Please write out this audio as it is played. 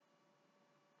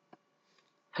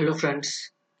Hello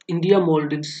friends,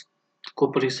 India-Maldives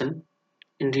Cooperation,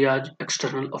 India's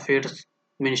External Affairs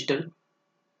Minister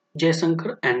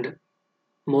Jaisankar and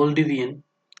Maldivian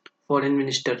Foreign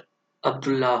Minister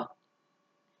Abdullah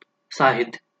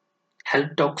Shahid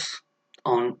held talks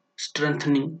on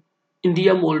strengthening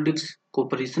India-Maldives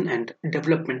cooperation and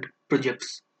development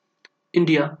projects.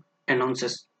 India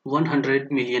announces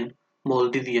 100 million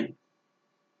Maldivian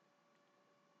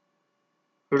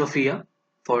rupiah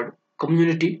for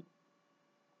community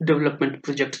development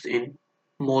projects in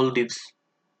Maldives.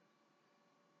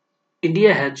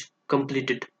 India has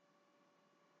completed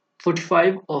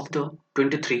 45 of the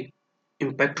 23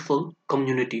 impactful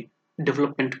community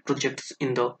development projects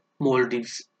in the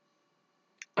Maldives.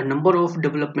 A number of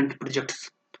development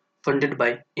projects funded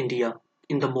by India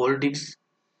in the Maldives,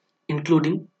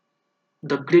 including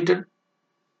the Greater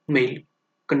Mail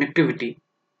Connectivity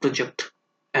Project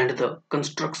and the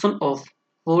construction of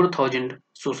 4,000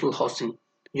 social housing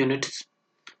units,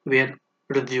 were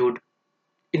reviewed,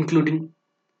 including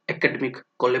academic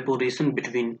collaboration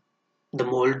between the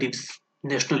Maldives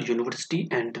National University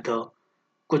and the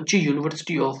Kochi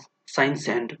University of Science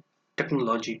and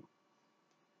Technology.